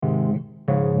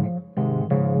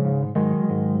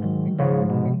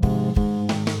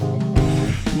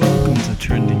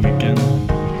Trending again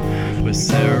with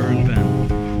Sarah and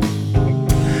Ben.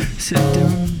 Sit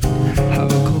down,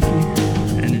 have a coffee,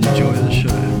 and enjoy the show.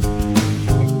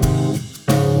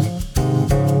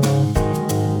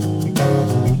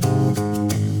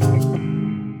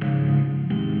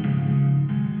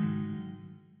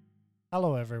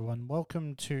 Hello everyone,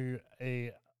 welcome to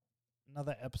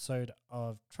another episode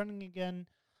of Trending Again.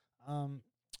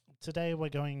 Today we're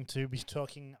going to be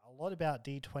talking a lot about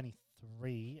D23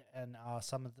 and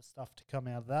some of the stuff to come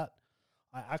out of that.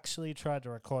 I actually tried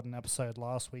to record an episode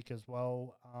last week as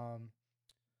well,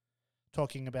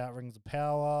 talking about Rings of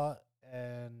Power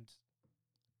and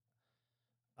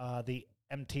the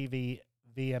MTV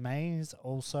VMAs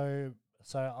also.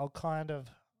 So I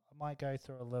might go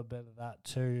through a little bit of that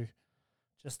too,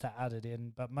 just to add it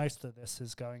in. But most of this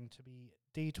is going to be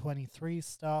D23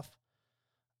 stuff.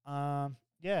 I'll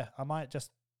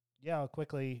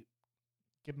quickly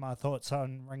give my thoughts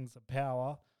on Rings of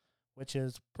Power, which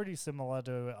is pretty similar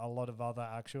to a lot of other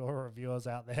actual reviewers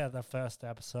out there. The first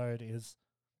episode is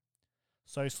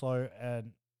so slow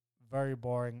and very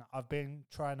boring. I've been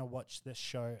trying to watch this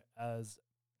show as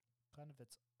kind of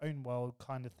its own world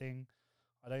kind of thing.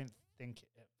 I don't think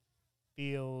it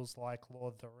feels like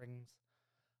Lord of the Rings.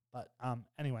 But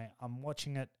anyway, I'm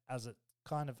watching it as its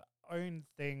kind of own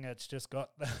thing. It's just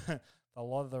got the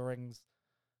Lord of the Rings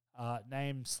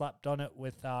name slapped on it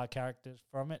with characters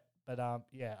from it. But I'm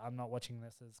not watching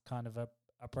this as kind of a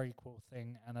prequel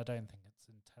thing, and I don't think it's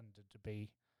intended to be.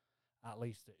 At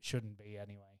least it shouldn't be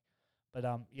anyway. But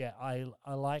I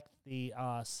like the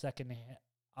second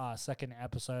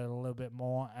episode a little bit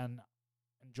more, and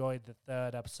enjoyed the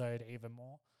third episode even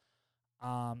more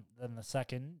than the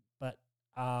second. But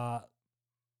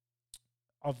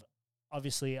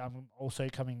obviously, I'm also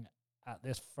coming at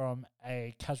this from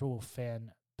a casual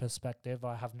fan perspective.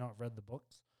 I have not read the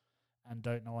books and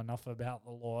don't know enough about the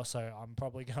lore, so I'm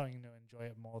probably going to enjoy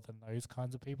it more than those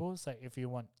kinds of people. So if you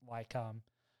want like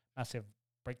massive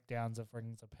breakdowns of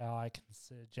Rings of Power, I can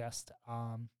suggest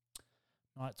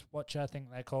Night's Watch, I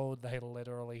think they're called. They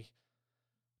literally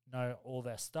know all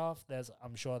their stuff.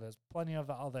 I'm sure there's plenty of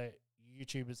other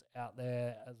YouTubers out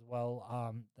there as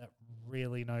well that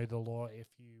really know the lore. If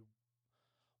you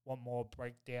want more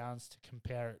breakdowns to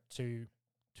compare it to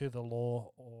the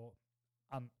lore, or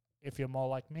if you're more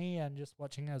like me and just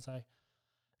watching as a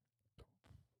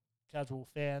casual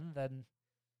fan, then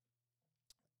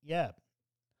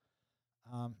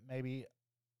maybe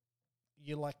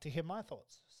you like to hear my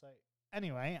thoughts. So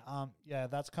anyway,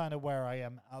 that's kind of where I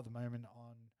am at the moment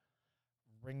on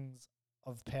Rings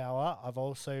of Power. I've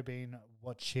also been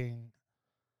watching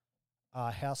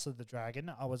House of the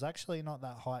Dragon. I was actually not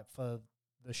that hyped for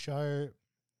the show,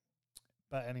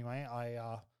 but anyway,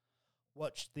 I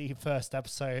watched the first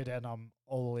episode and I'm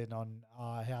all in on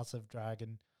House of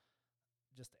Dragon.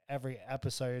 Just every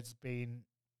episode's been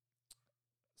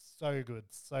so good,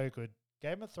 so good.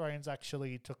 Game of Thrones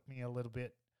actually took me a little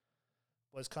bit,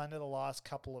 was kind of the last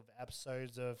couple of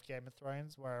episodes of Game of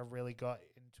Thrones where I really got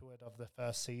into it of the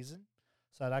first season.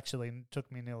 So it actually took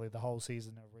me nearly the whole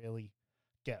season to really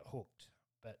get hooked.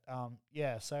 But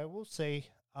so we'll see.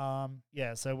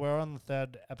 So we're on the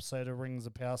third episode of Rings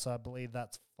of Power, so I believe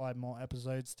that's 5 more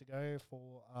episodes to go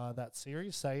for that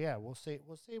series. So yeah, we'll see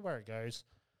where it goes.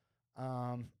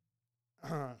 I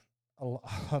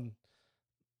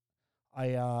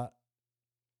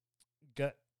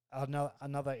get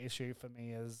another issue for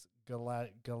me is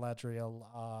Galadriel.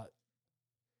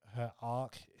 Her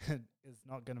arc is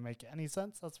not going to make any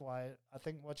sense. That's why I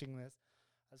think watching this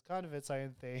as kind of its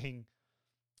own thing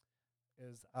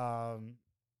is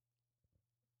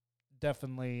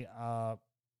definitely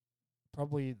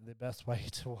probably the best way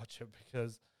to watch it,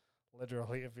 because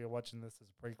literally if you're watching this as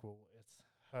a prequel, it's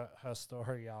her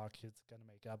story arc is going to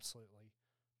make absolutely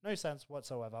no sense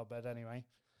whatsoever. But anyway,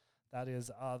 that is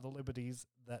the liberties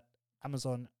that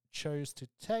Amazon chose to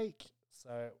take.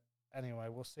 So anyway,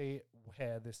 we'll see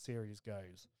where this series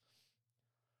goes.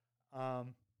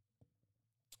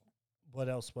 What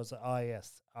else was it?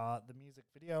 The Music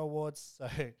Video Awards. So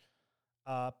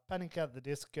Panic at the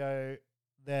Disco,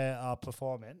 their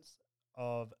performance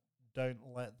of Don't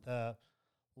Let the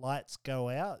Lights Go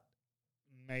Out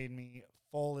made me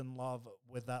fall in love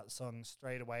with that song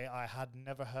straight away. I had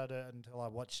never heard it until I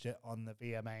watched it on the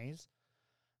VMAs,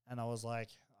 and I was like,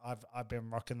 I've been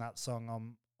rocking that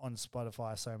song on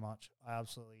Spotify so much. I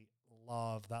absolutely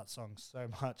love that song so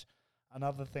much.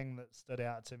 Another thing that stood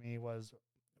out to me was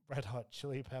Red Hot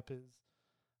Chili Peppers,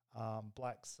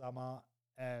 Black Summer,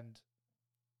 and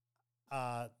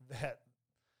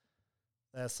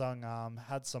their song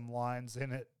had some lines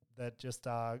in it that just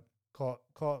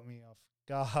caught me off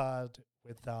guard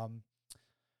with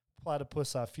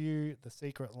Platypus Are Few, The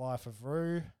Secret Life of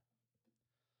Rue.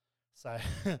 So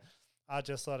I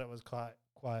just thought it was quite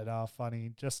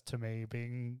funny, just to me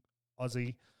being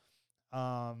Aussie.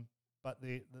 But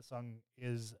the song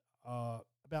is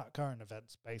about current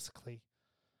events basically.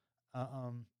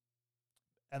 And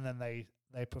then they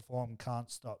perform Can't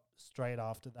Stop straight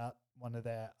after that, one of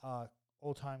their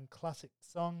all-time classic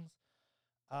songs.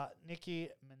 Nicki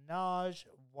Minaj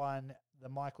won the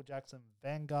Michael Jackson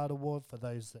Vanguard Award for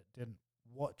those that didn't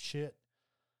watch it.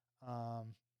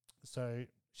 So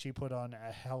she put on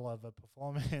a hell of a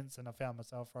performance, and I found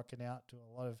myself rocking out to a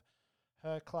lot of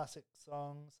her classic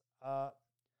songs.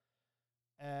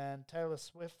 And Taylor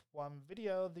Swift won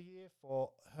Video of the Year for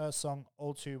her song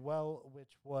All Too Well,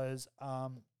 which was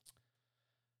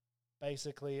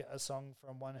basically a song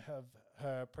from one of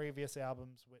her previous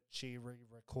albums, which she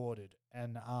re-recorded,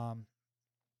 and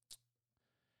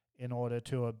in order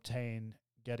to obtain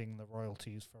getting the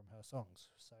royalties from her songs.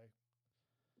 So,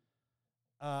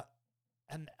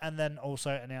 and then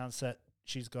also announced that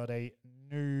she's got a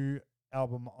new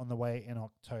album on the way in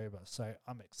October. So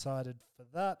I'm excited for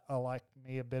that. I like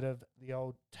me a bit of the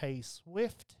old Tay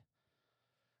Swift.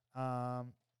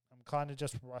 I'm kind of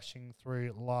just rushing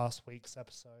through last week's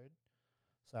episode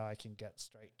so I can get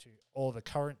straight to all the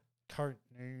current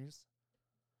news.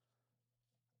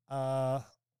 Johnny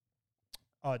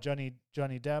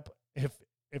Depp, if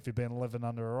you've been living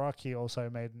under a rock, he also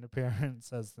made an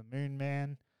appearance as the Moon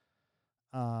Man.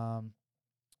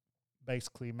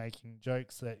 Basically making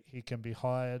jokes that he can be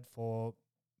hired for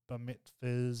bar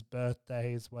mitzvahs,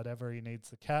 birthdays, whatever he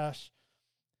needs the cash.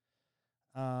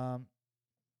 Another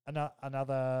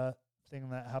thing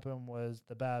that happened was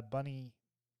the Bad Bunny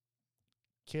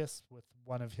kiss with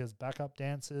one of his backup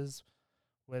dancers,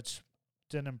 which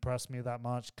didn't impress me that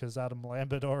much because Adam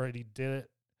Lambert already did it.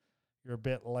 You're a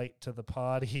bit late to the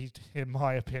party, in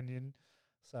my opinion.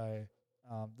 So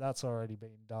that's already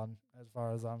been done as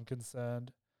far as I'm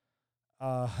concerned.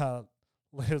 Lizzo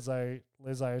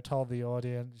told the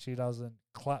audience she doesn't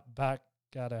clap back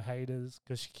at her haters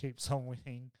because she keeps on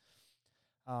winning.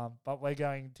 But we're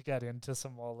going to get into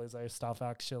some more Lizzo stuff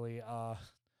actually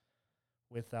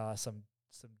with some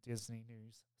Disney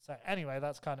news. So anyway,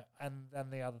 that's kind of, and then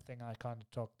the other thing I kind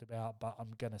of talked about, but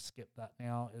I'm going to skip that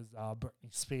now, is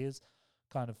Britney Spears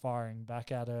kind of firing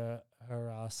back at her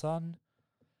son.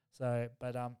 So,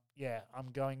 but yeah,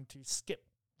 I'm going to skip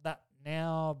that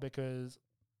now because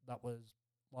that was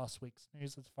last week's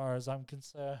news as far as I'm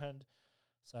concerned.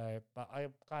 So, but I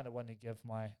kind of want to give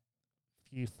my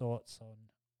few thoughts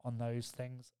on those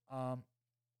things.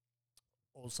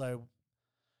 Also,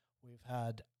 we've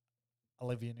had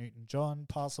Olivia Newton-John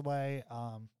pass away.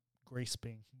 Grease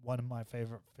being one of my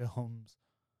favorite films,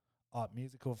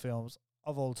 musical films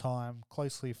of all time,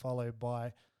 closely followed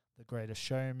by The Greatest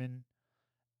Showman.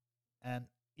 And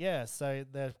yeah, so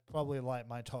they're probably like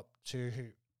my top two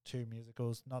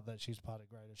musicals. Not that she's part of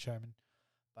Greatest Showman,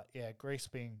 but yeah, Grease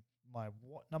being my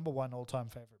number one all-time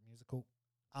favorite musical.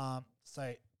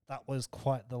 So that was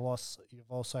quite the loss.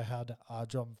 You've also had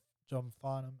John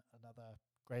Farnham, another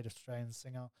great Australian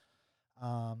singer,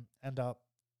 end up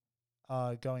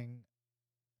going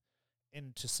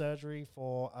into surgery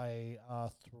for a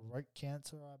throat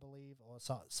cancer, I believe, or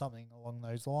something along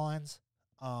those lines.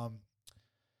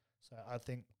 So I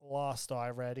think last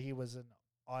I read, he was in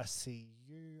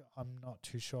ICU. I'm not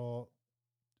too sure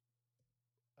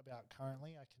about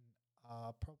currently. I can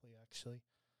probably actually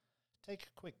take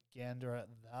a quick gander at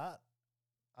that.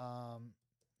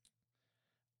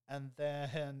 And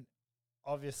then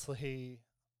obviously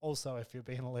also, if you've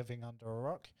been living under a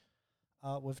rock,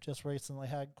 we've just recently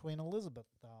had Queen Elizabeth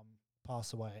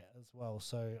pass away as well.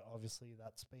 So obviously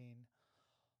that's been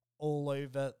all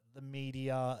over the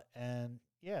media, and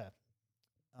yeah,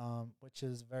 which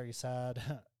is very sad.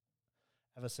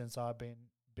 Ever since I've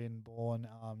been born,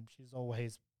 she's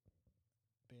always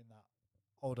been that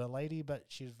older lady, but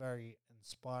she's very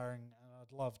inspiring, and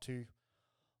I'd love to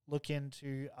look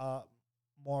into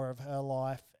more of her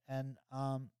life, and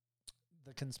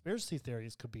the conspiracy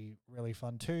theories could be really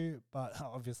fun too, but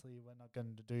obviously we're not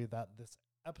going to do that this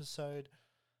episode.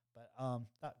 But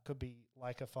that could be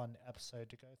like a fun episode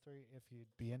to go through if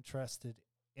you'd be interested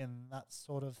in that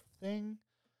sort of thing.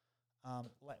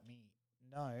 Let me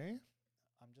know.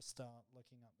 I'm just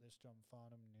looking up this John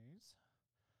Farnham news.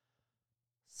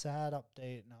 Sad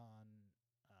update on,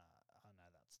 oh no,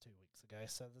 that's 2 weeks ago,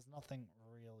 so there's nothing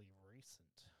really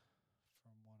recent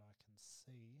from what I can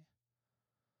see.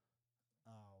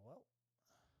 Well.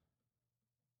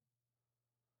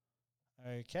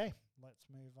 Okay, let's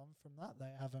move on from that.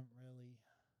 They haven't really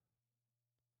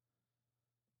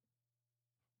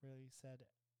really said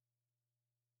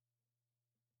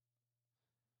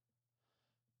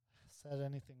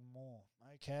anything more.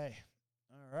 Okay.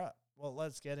 All right. Well,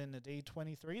 let's get into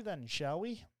D23 then, shall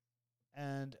we?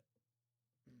 And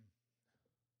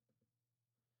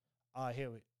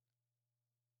here we.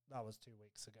 That was 2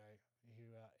 weeks ago.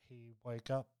 He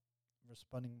woke up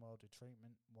responding well to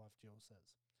treatment, wife Jill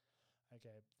says.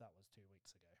 Okay, that was 2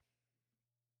 weeks ago.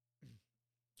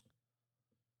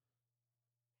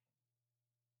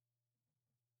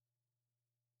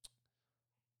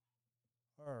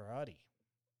 Alrighty.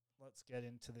 Let's get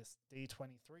into this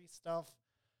D23 stuff.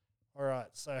 Alright,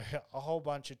 so a whole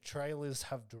bunch of trailers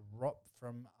have dropped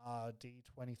from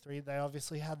D23. They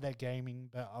obviously had their gaming,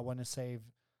 but I want to save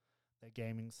their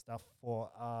gaming stuff for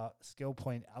Skill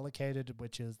Point Allocated,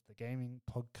 which is the gaming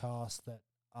podcast that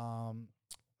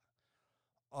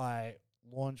I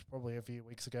launched probably a few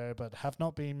weeks ago, but have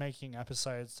not been making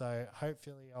episodes. So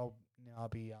hopefully I'll now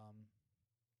be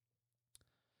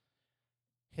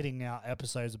hitting out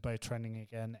episodes of both Trending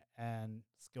Again and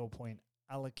Skill Point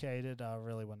Allocated. I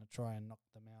really want to try and knock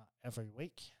them out every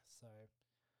week. So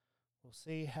we'll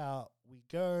see how we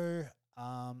go.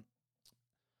 All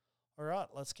right,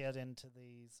 let's get into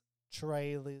these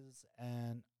trailers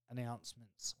and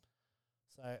announcements.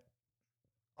 So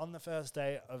on the first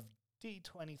day of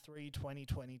D23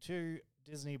 2022,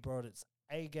 Disney brought its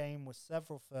A game with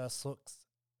several first looks,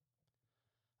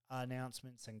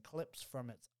 announcements and clips from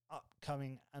its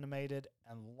upcoming animated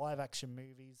and live-action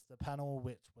movies. The panel,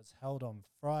 which was held on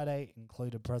Friday,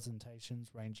 included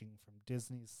presentations ranging from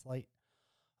Disney's slate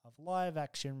of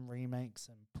live-action remakes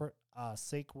and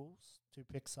sequels to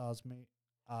Pixar's new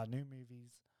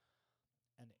movies,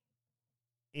 and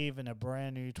even a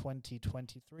brand new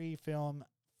 2023 film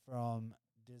from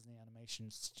Disney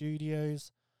Animation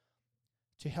Studios.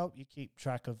 To help you keep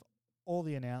track of all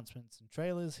the announcements and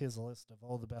trailers, here's a list of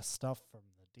all the best stuff from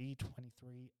the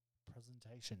D23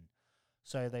 presentation.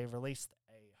 So they released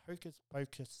a Hocus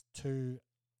Pocus 2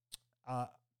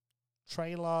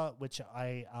 trailer, which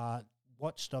I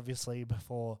watched obviously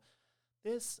before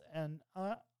this, and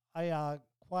I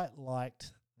quite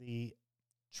liked the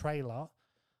trailer.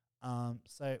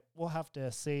 So we'll have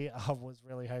to see. I was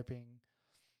really hoping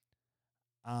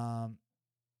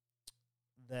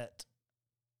that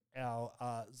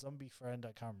our zombie friend,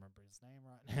 I can't remember his name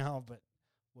right now, but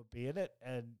would be in it,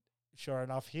 and sure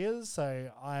enough he is,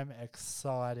 so I'm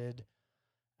excited.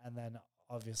 And then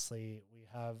obviously we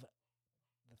have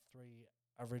the three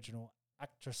original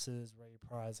actresses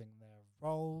reprising their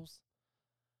roles.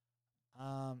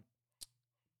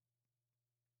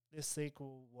 This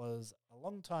sequel was a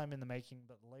long time in the making,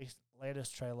 but the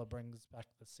latest trailer brings back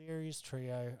the series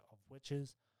trio of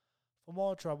witches for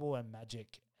more trouble and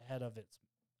magic ahead of its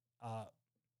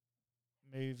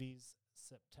movies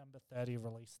September 30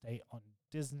 release date on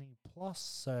Disney Plus.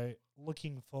 So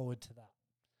looking forward to that.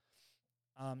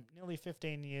 Nearly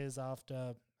 15 years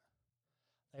after,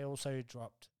 they also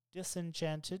dropped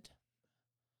Disenchanted.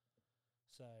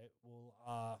 So we'll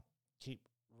keep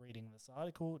reading this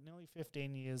article. Nearly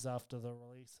 15 years after the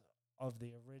release of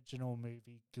the original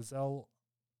movie, Gazelle.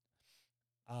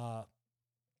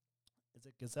 Is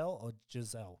it Gazelle or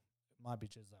Giselle? It might be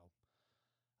Giselle.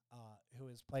 Who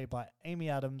is played by Amy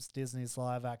Adams, Disney's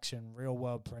live-action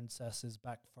real-world princess, is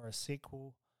back for a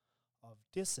sequel of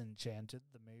Disenchanted.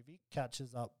 The movie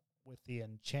catches up with the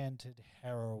enchanted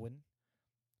heroine,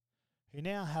 who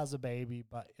now has a baby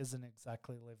but isn't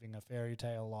exactly living a fairy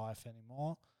tale life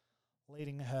anymore,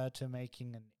 leading her to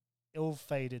making an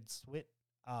ill-fated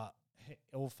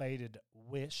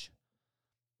wish.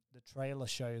 The trailer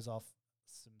shows off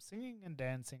some singing and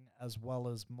dancing, as well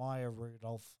as Maya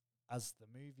Rudolph as the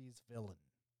movie's villain.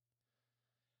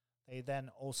 They then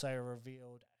also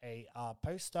revealed a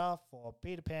poster for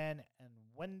Peter Pan and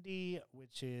Wendy,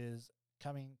 which is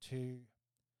coming to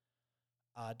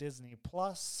Disney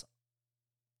Plus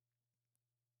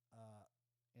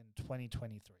in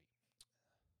 2023.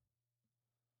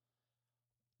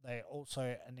 They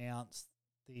also announced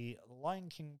the Lion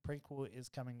King prequel is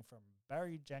coming from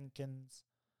Barry Jenkins,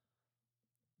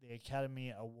 the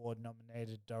Academy Award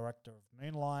nominated director of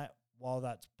Moonlight. While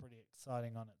that's pretty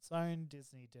exciting on its own,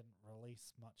 Disney didn't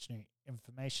release much new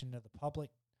information to the public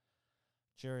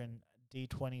during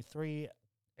D23,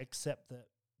 except that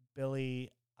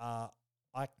Billy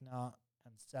Eichner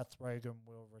and Seth Rogen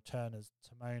will return as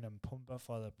Timon and Pumbaa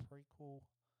for the prequel.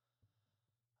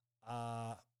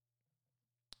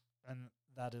 And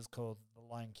that is called The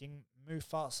Lion King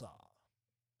Mufasa.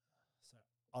 So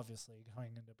obviously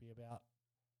going to be about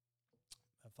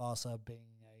Mufasa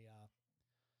being a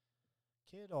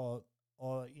kid, or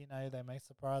you know, they may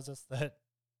surprise us that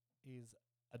he's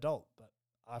adult, but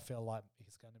I feel like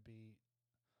he's going to be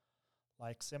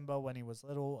like Simba when he was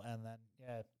little, and then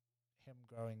him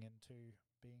growing into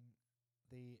being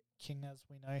the king as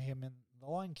we know him in The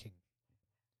Lion King.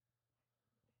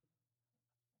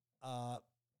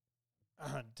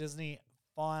 Disney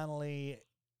finally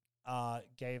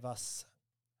gave us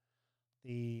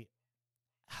the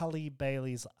Halle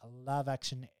Bailey's live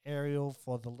action Ariel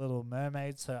for The Little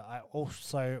Mermaid. So I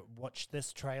also watched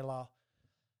this trailer,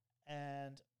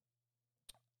 and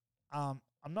I'm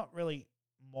not really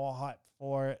more hyped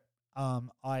for it.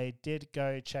 I did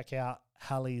go check out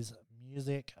Halle's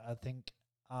music. I think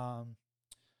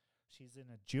she's in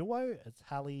a duo. It's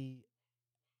Halle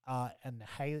and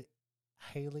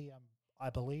Haley, I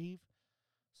believe.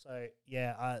 So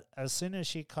as soon as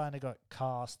she kind of got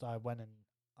cast, I went and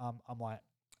I'm like,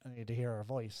 I need to hear her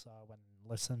voice. So I went and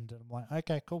listened, and I'm like,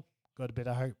 okay, cool. Got a bit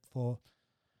of hope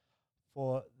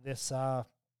for this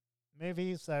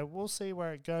movie. So we'll see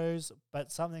where it goes.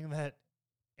 But something that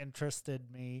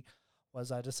interested me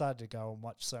was I decided to go and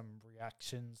watch some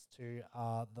reactions to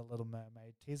the Little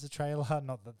Mermaid teaser trailer.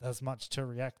 Not that there's much to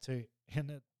react to in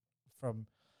it from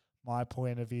my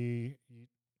point of view.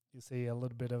 You see a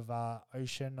little bit of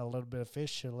ocean, a little bit of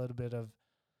fish, a little bit of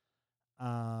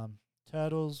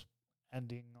turtles,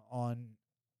 ending on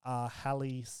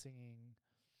Halle singing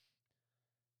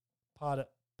part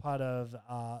of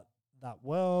that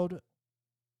world.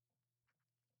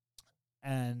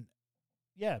 And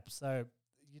so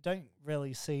you don't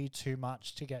really see too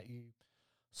much to get you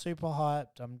super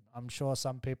hyped. I'm sure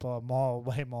some people are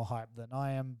way more hyped than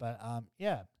I am, but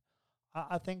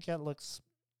I think it looks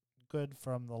good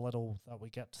from the little that we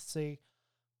get to see.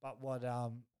 But what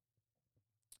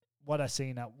I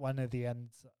seen at one of the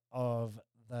ends of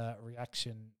the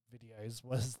reaction videos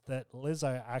was that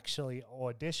Lizzo actually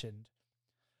auditioned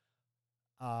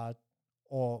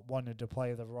or wanted to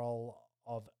play the role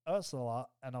of Ursula,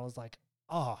 and I was like,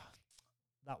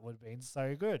 that would have been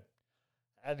so good.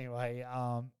 Anyway,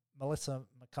 Melissa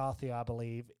McCarthy, I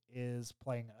believe, is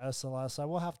playing Ursula, so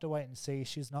we'll have to wait and see.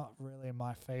 She's not really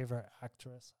my favorite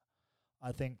actress.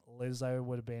 I think Lizzo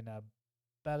would have been a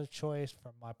better choice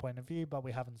from my point of view, but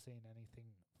we haven't seen anything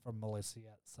from Melissa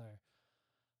yet, so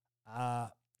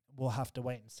we'll have to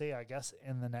wait and see, I guess,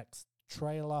 in the next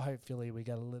trailer. Hopefully we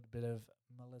get a little bit of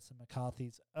Melissa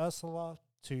McCarthy's Ursula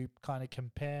to kind of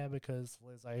compare, because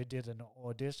Lizzo did an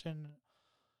audition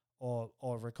or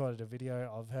recorded a video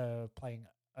of her playing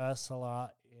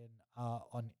Ursula in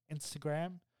on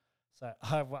Instagram. So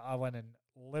I went and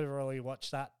literally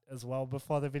watched that as well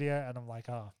before the video, and I'm like,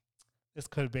 this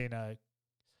could have been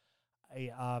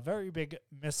a very big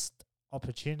missed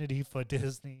opportunity for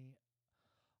Disney.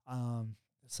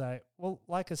 So, well,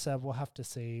 like I said, we'll have to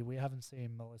see. We haven't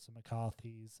seen Melissa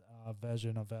McCarthy's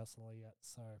version of Ursula yet,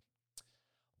 so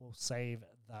we'll save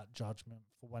that judgment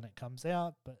for when it comes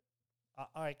out. But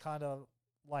I kind of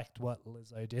liked what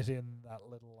Lizzo did in that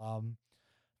little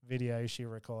video she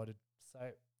recorded. So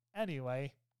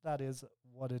anyway, that is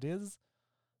what it is.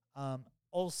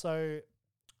 Also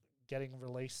getting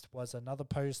released was another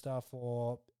poster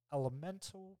for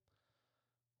Elemental.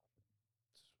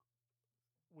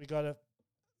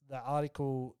 The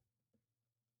article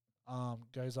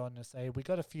goes on to say we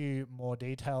got a few more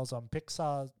details on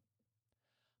Pixar's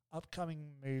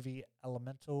upcoming movie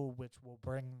Elemental, which will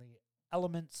bring the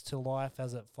elements to life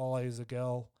as it follows a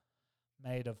girl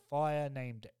made of fire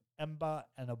named Ember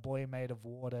and a boy made of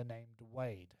water named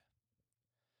Wade,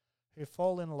 who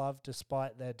fall in love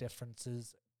despite their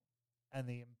differences and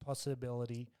the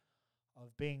impossibility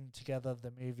of being together.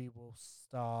 The movie will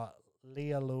star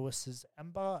Leah Lewis's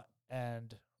Ember,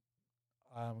 and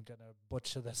I'm going to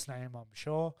butcher this name, I'm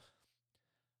sure,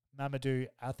 Mamadou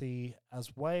Athie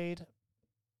as Wade,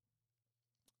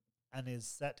 and is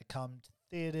set to come to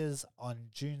theatres on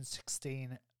June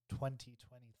 16,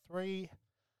 2023.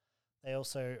 They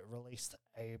also released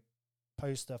a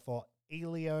poster for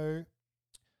Elio.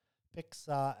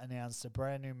 Pixar announced a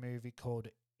brand new movie called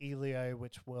Elio,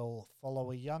 which will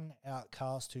follow a young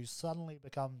outcast who suddenly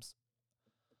becomes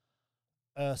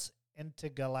Earth's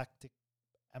intergalactic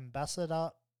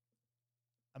ambassador.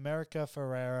 America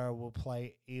Ferrera will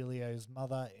play Elio's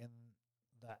mother in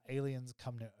the Aliens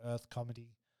Come to Earth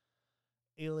comedy.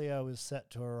 Elio is set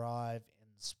to arrive in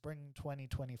spring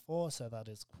 2024, so that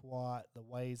is quite the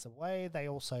ways away. They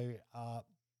also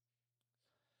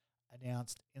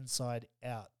announced Inside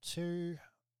Out 2,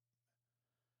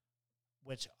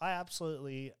 which I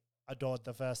absolutely adored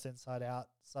the first Inside Out.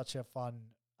 Such a fun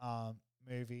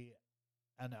movie,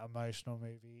 an emotional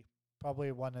movie.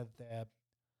 Probably one of their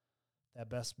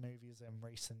best movies in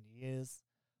recent years.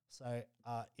 So,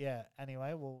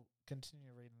 anyway, we'll continue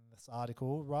reading this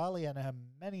article. Riley and her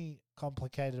many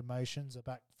complicated emotions are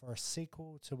back for a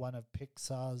sequel to one of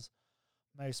Pixar's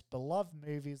most beloved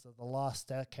movies of the last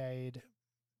decade.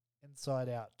 Inside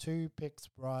Out 2 picks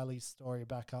Riley's story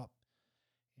back up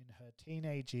in her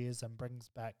teenage years and brings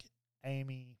back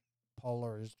Amy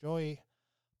Poehler as Joy,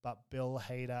 but Bill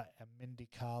Hader and Mindy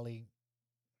Kaling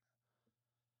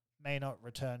may not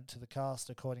return to the cast,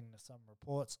 according to some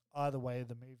reports. Either way,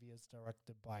 the movie is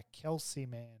directed by Kelsey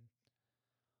Mann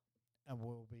and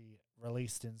will be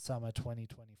released in summer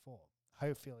 2024.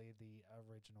 Hopefully the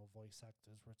original voice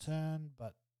actors return,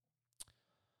 but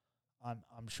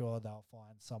I'm sure they'll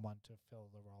find someone to fill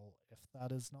the role if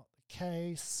that is not the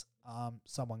case.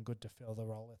 Someone good to fill the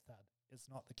role if that is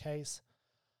not the case.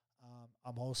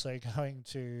 I'm also going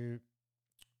to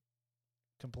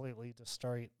completely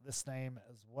destroy this name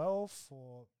as well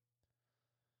for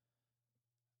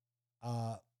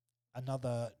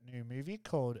another new movie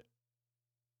called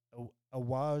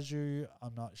Awaju.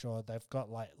 I'm not sure. They've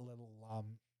got like little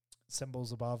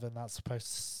symbols above, and that's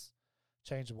supposed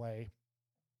to change the way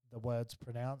the word's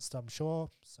pronounced, I'm sure.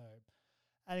 So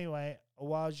anyway,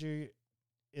 Awaju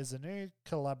is a new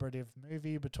collaborative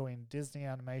movie between Disney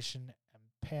Animation and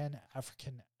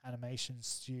Pan-African Animation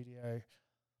Studio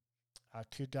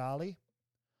Kugali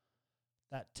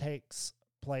that takes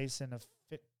place in a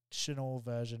fictional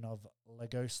version of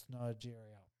Lagos,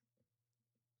 Nigeria.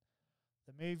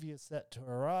 The movie is set to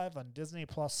arrive on Disney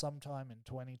Plus sometime in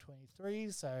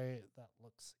 2023, so that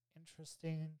looks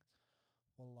interesting.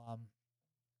 Well,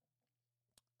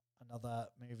 another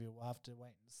movie we'll have to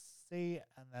wait and see.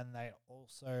 And then they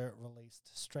also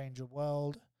released Stranger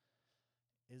World,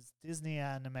 is Disney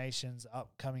Animation's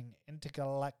upcoming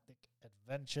intergalactic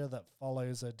adventure that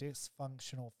follows a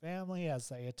dysfunctional family as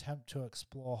they attempt to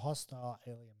explore hostile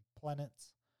alien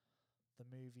planets. The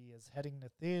movie is heading to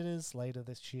theaters later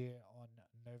this year on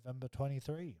November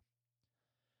 23.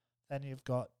 Then you've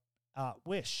got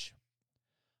Wish.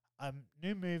 A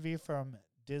new movie from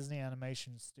Disney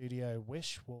Animation Studio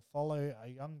Wish will follow a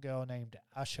young girl named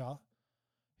Asha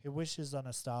who wishes on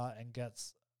a star and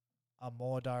gets a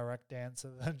more direct answer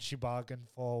than she bargained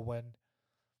for when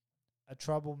a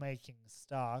troublemaking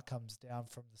star comes down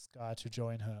from the sky to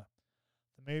join her.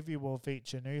 The movie will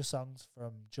feature new songs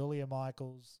from Julia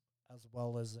Michaels as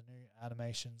well as a new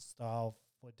animation style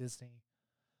for Disney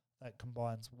that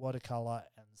combines watercolor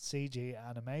and CG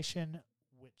animation,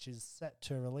 which is set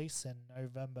to release in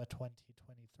November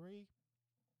 2023.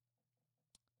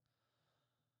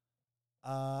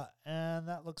 And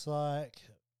that looks like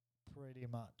pretty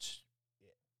much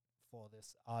it for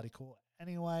this article.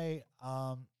 Anyway,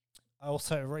 I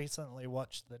also recently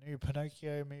watched the new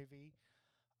Pinocchio movie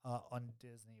on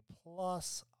Disney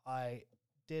Plus. I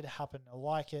did happen to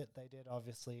like it. They did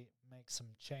obviously make some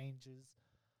changes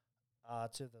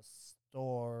to the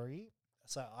story,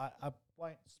 so I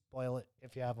won't spoil it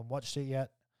if you haven't watched it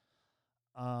yet.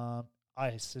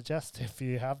 I suggest if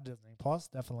you have Disney Plus,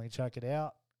 definitely check it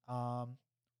out.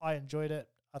 I enjoyed it.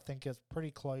 I think it's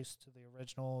pretty close to the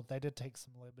original. They did take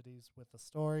some liberties with the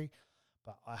story,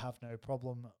 but I have no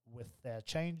problem with their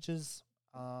changes.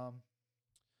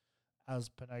 As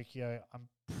Pinocchio, I'm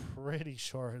pretty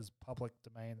sure is public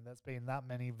domain. There's been that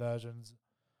many versions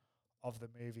of the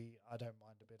movie. I don't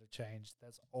mind a bit of change.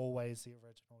 There's always the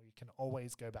original. You can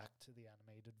always go back to the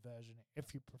animated version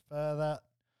if you prefer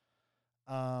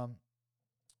that.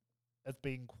 It's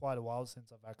been quite a while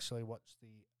since I've actually watched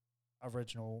the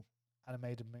original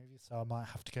animated movie, so I might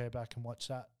have to go back and watch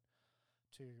that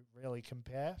to really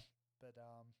compare. But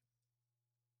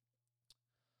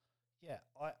yeah,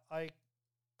 I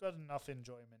got enough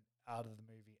enjoyment out of the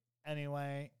movie.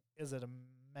 Anyway, is it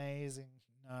amazing?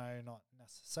 No, not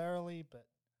necessarily, but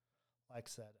like I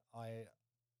said, I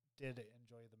did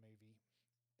enjoy the movie.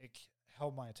 It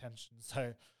held my attention,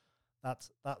 so that's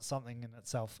something in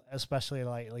itself, especially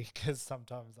lately, because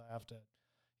sometimes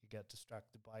you get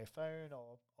distracted by your phone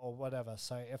or whatever.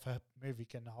 So if a movie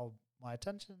can hold my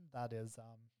attention, that is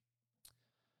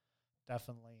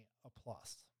definitely a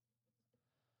plus.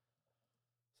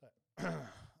 So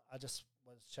I just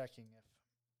was checking if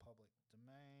public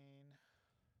domain.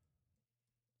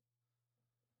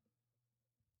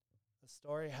 The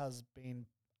story has been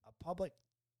a public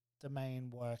domain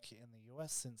work in the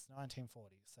US since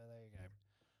 1940. So there you go.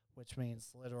 Which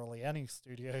means literally any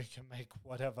studio can make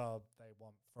whatever they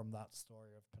want from that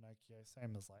story of Pinocchio.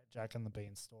 Same as like Jack and the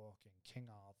Beanstalk and King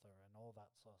Arthur and all that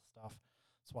sort of stuff.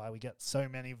 That's why we get so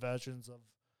many versions of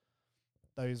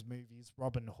those movies.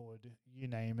 Robin Hood, you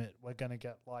name it. We're going to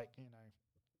get like,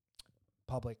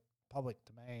 public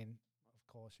domain. Of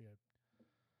course,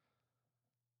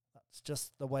 that's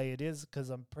just the way it is, because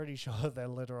I'm pretty sure they're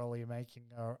literally making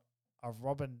a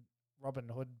Robin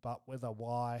Hood, but with a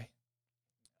Y,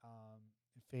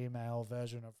 female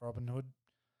version of Robin Hood,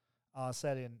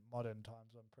 set in modern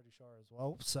times, I'm pretty sure as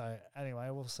well. So anyway,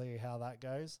 we'll see how that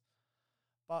goes.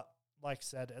 But like I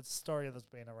said, it's a story that's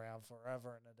been around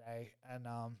forever and a day, and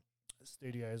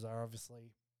studios are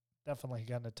obviously definitely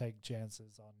going to take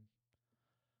chances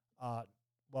on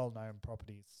well-known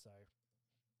properties. So,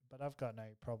 but I've got no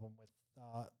problem with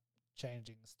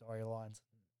changing storylines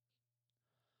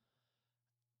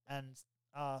and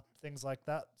things like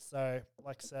that. So,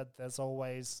 like I said, there's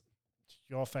always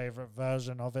your favorite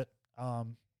version of it,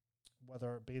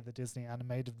 whether it be the Disney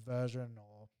animated version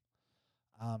or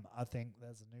I think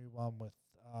there's a new one with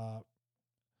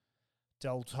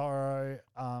Del Toro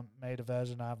made a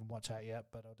version. I haven't watched that yet,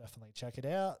 but I'll definitely check it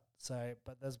out. So,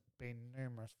 but there's been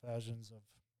numerous versions of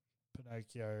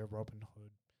Pinocchio, Robin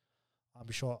Hood.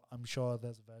 I'm sure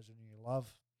there's a version you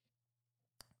love.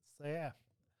 So yeah.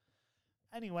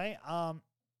 Anyway,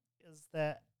 is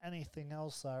there anything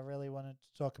else I really wanted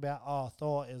to talk about? Oh,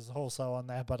 Thor is also on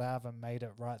there, but I haven't made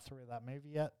it right through that movie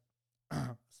yet.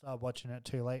 Started watching it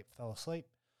too late, fell asleep.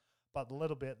 But the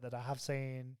little bit that I have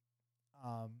seen,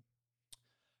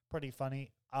 pretty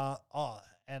funny.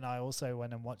 And I also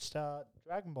went and watched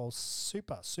Dragon Ball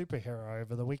Superhero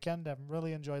over the weekend and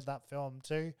really enjoyed that film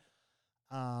too.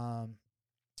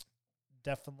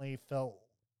 Definitely felt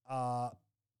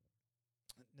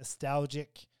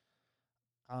nostalgic,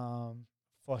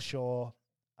 for sure.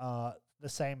 The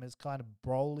same as kind of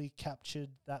Broly captured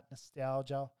that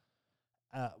nostalgia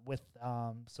with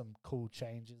some cool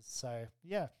changes. So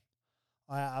yeah,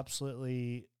 I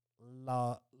absolutely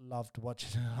loved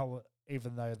watching it,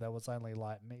 even though there was only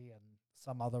like me and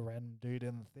some other random dude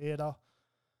in the theater.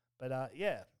 But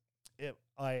yeah,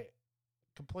 I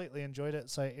completely enjoyed it.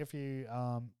 So if you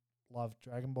love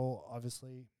Dragon Ball,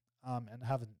 obviously, and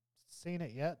haven't seen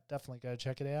it yet, definitely go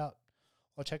check it out.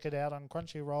 Or check it out on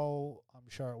Crunchyroll. I'm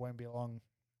sure it won't be long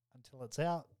until it's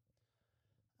out.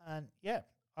 And yeah,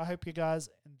 I hope you guys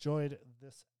enjoyed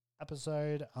this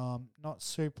episode. Not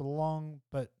super long,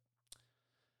 but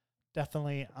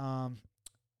definitely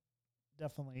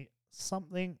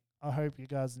something. I hope you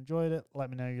guys enjoyed it. Let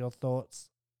me know your thoughts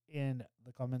in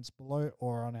the comments below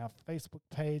or on our Facebook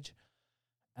page.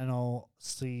 And I'll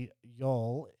see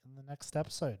y'all in the next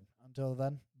episode. Until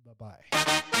then, bye-bye.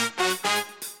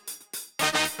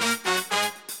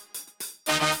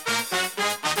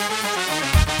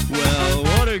 Well,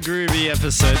 what a groovy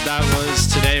episode that was.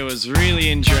 Today was really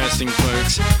interesting,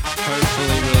 folks.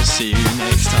 Hopefully we'll see you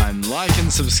next time. Like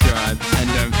and subscribe, and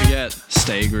don't forget,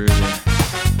 stay groovy.